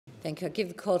Thank you. I give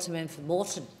the call to member for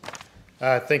Moreton.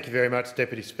 Thank you very much,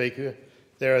 Deputy Speaker.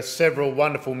 There are several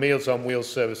wonderful Meals on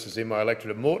Wheels services in my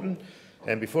electorate of Moreton,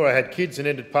 and before I had kids and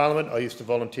entered Parliament, I used to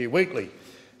volunteer weekly.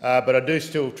 But I do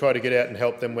still try to get out and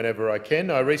help them whenever I can.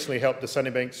 I recently helped the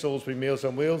Sunnybank Salisbury Meals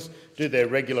on Wheels do their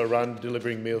regular run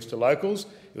delivering meals to locals.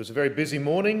 It was a very busy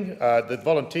morning. The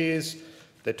volunteers,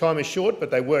 their time is short,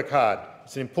 but they work hard.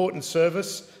 It's an important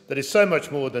service that is so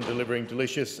much more than delivering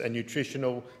delicious and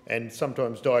nutritional and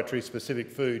sometimes dietary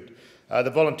specific food. The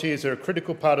volunteers are a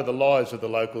critical part of the lives of the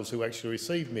locals who actually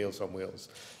receive Meals on Wheels.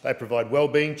 They provide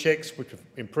wellbeing checks which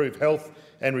improve health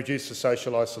and reduce the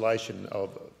social isolation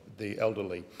of the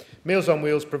elderly. Meals on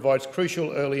Wheels provides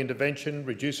crucial early intervention,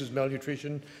 reduces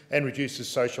malnutrition and reduces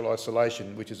social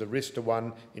isolation, which is a risk to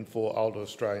 1 in 4 older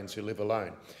Australians who live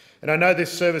alone. And I know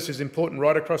this service is important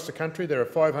right across the country. There are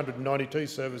 592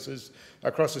 services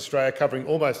across Australia covering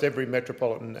almost every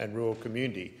metropolitan and rural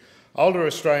community. Older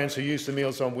Australians who use the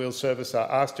Meals on Wheels service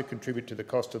are asked to contribute to the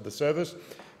cost of the service.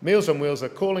 Meals on Wheels are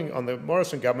calling on the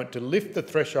Morrison government to lift the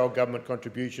threshold government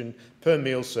contribution per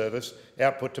meal service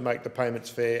output to make the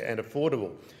payments fair and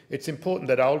affordable. It's important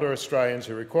that older Australians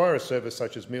who require a service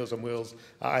such as Meals on Wheels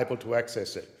are able to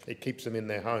access it. It keeps them in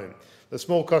their home. The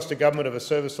small cost to government of a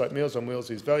service like Meals on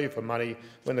Wheels is value for money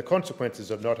when the consequences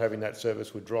of not having that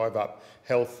service would drive up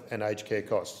health and aged care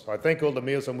costs. I thank all the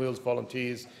Meals on Wheels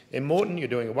volunteers in Moreton. You're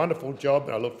doing a wonderful job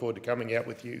and I look forward to coming out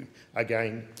with you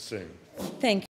again soon. Thank you.